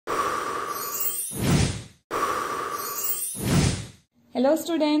Hello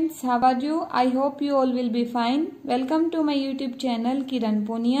students, how are you? I hope you all will be fine. Welcome to my YouTube channel Kiran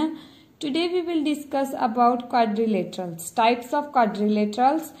Punia. Today we will discuss about quadrilaterals, types of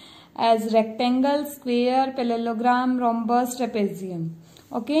quadrilaterals as rectangle, square, parallelogram, rhombus, trapezium.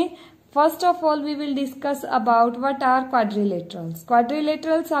 Okay. First of all we will discuss about what are quadrilaterals.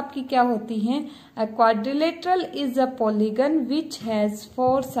 Quadrilaterals आपकी क्या होती हैं? A quadrilateral is a polygon which has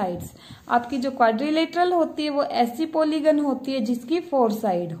four sides. आपकी जो quadrilateral होती है वो ऐसी polygon होती है जिसकी four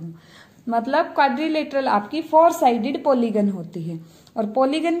side हो. मतलब quadrilateral आपकी four sided polygon होती है. और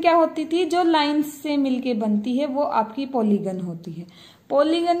polygon क्या होती थी? जो lines से मिलके बनती है वो आपकी polygon होती है.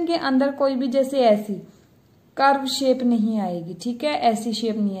 polygon के अंदर कोई भी जैसे ऐसी कर्व शेप नहीं आएगी, ठीक है, ऐसी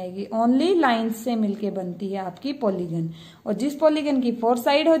शेप नहीं आएगी, ओनली लाइंस से मिलके बनती है आपकी पॉलीगन. और जिस पॉलीगन की फोर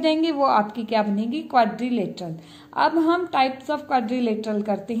साइड हो जाएंगी वो आपकी क्या बनेगी? क्वाड्रिलेटरल. अब हम टाइप्स ऑफ क्वाड्रिलेटरल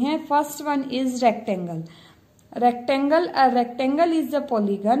करते हैं. First one is rectangle. Rectangle is the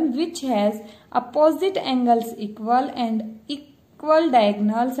polygon which has opposite angles equal and equal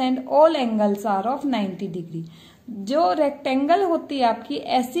diagonals and all angles are of 90 degree. जो रेक्टेंगल होती है आपकी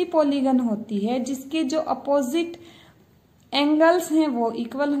ऐसी पॉलीगन होती है जिसके जो अपोजिट एंगल्स हैं वो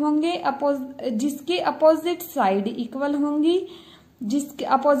इक्वल होंगे, जिसके अपोजिट साइड इक्वल होंगी, जिसके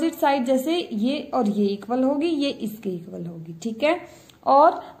अपोजिट साइड जैसे ये और ये इक्वल होगी, ये इसके इक्वल होगी, ठीक है.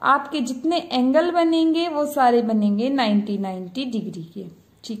 और आपके जितने एंगल बनेंगे वो सारे बनेंगे 90 डिग्री के,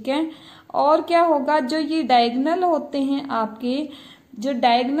 ठीक है. और क्या होगा? जो ये डायगोनल होते हैं आपके, जो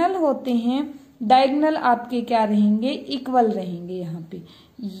डायगोनल होते हैं, डायगोनल आपके क्या रहेंगे? इक्वल रहेंगे. यहाँ पे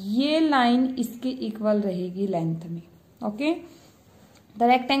ये लाइन इसके इक्वल रहेगी लेंथ में. ओके. द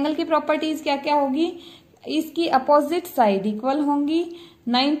रेक्टेंगल की प्रॉपर्टीज क्या क्या होगी? इसकी अपोजिट साइड इक्वल होंगी,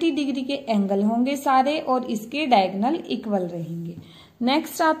 90 डिग्री के एंगल होंगे सारे और इसके डायगोनल इक्वल रहेंगे.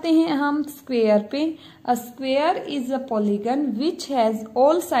 नेक्स्ट आते हैं हम स्क्वेयर पे. अ square is a polygon which has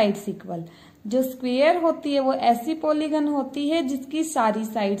all sides equal. जो स्क्वेयर होती है वो ऐसी पॉलीगन होती है जिसकी सारी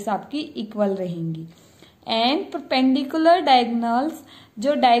साइड्स आपकी इक्वल रहेंगी. एंड परपेंडिकुलर डायगोनल्स,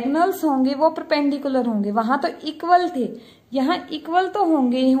 जो डायगोनल्स होंगे वो परपेंडिकुलर होंगे. वहां तो इक्वल थे, यहाँ इक्वल तो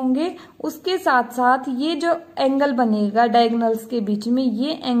होंगे ही होंगे, उसके साथ साथ ये जो एंगल बनेगा डायगोनल्स के बीच में,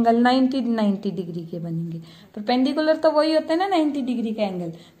 ये एंगल 90 डिग्री के बनेंगे. परपेंडिकुलर तो वही होते हैं ना 90 डिग्री का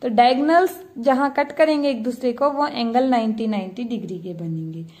एंगल, तो डायगोनल्स जहां कट करेंगे एक दूसरे को वो एंगल 90 डिग्री के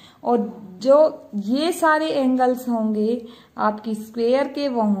बनेंगे. और जो ये सारे एंगल्स होंगे आपकी स्क्वेयर के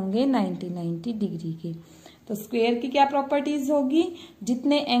वो होंगे 90 डिग्री के. तो स्क्वेयर की क्या प्रॉपर्टीज होगी?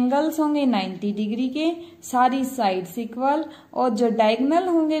 जितने एंगल्स होंगे 90 डिग्री के, सारी साइड्स इक्वल, और जो डायगोनल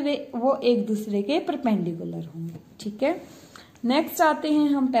होंगे वो एक दूसरे के परपेंडिकुलर होंगे, ठीक है. नेक्स्ट आते हैं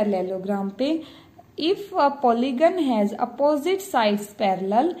हम पैरेललोग्राम पे. If a polygon has opposite sides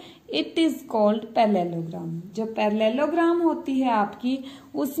parallel it is called parallelogram. जो पैरेललोग्राम होती है आपकी,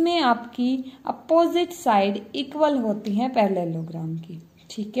 उसमें आपकी अपोजिट साइड इक्वल होती है पैरेललोग्राम की,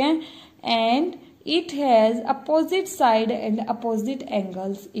 ठीक है. And it has opposite side and opposite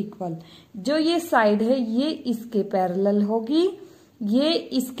angles equal. जो ये साइड है ये इसके पैरेलल होगी, ये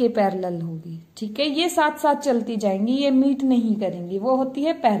इसके पैरेलल होगी, ठीक है. ये साथ साथ चलती जाएंगी, ये मीट नहीं करेंगी, वो होती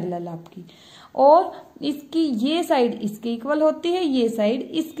है पैरेलल आपकी. और इसकी ये साइड इसके इक्वल होती है, ये साइड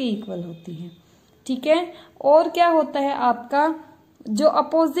इसके इक्वल होती है, ठीक है. और क्या होता है आपका? जो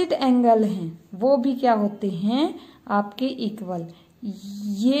अपोजिट एंगल हैं वो भी क्या होते हैं? आपके इक्वल.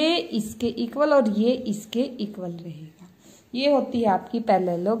 ये इसके इक्वल और ये इसके इक्वल रहेगा. ये होती है आपकी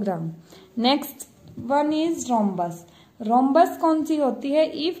parallelogram. Next one is rhombus. Rhombus कौन सी होती है?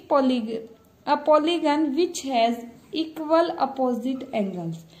 If polygon which has equal opposite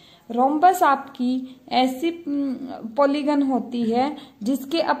angles. Rhombus आपकी ऐसी पॉलीगन होती है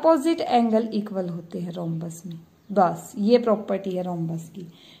जिसके अपोजिट एंगल इक्वल होते हैं रोम्बस में. बस ये प्रॉपर्टी है रोम्बस की.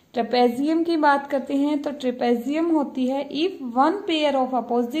 ट्रेपेजियम की बात करते हैं तो ट्रेपेजियम होती है if one pair of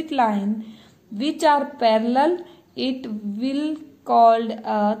opposite line which are parallel it will called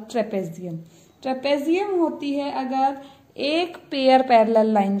a trapezium. Trapezium होती है अगर एक पेयर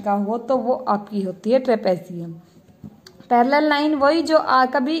पैरेलल लाइन का हो तो वो आपकी होती है ट्रेपेजियम. पैरेलल लाइन वही जो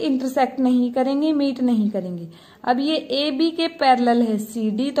कभी इंटरसेक्ट नहीं करेंगे, मीट नहीं करेंगे. अब ये ए बी के पैरेलल है सी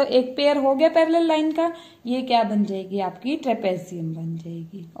डी, तो एक पेयर हो गया पैरेलल लाइन का, ये क्या बन जाएगी? आपकी ट्रेपेजियम बन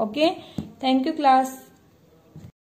जाएगी. Okay, thank you class.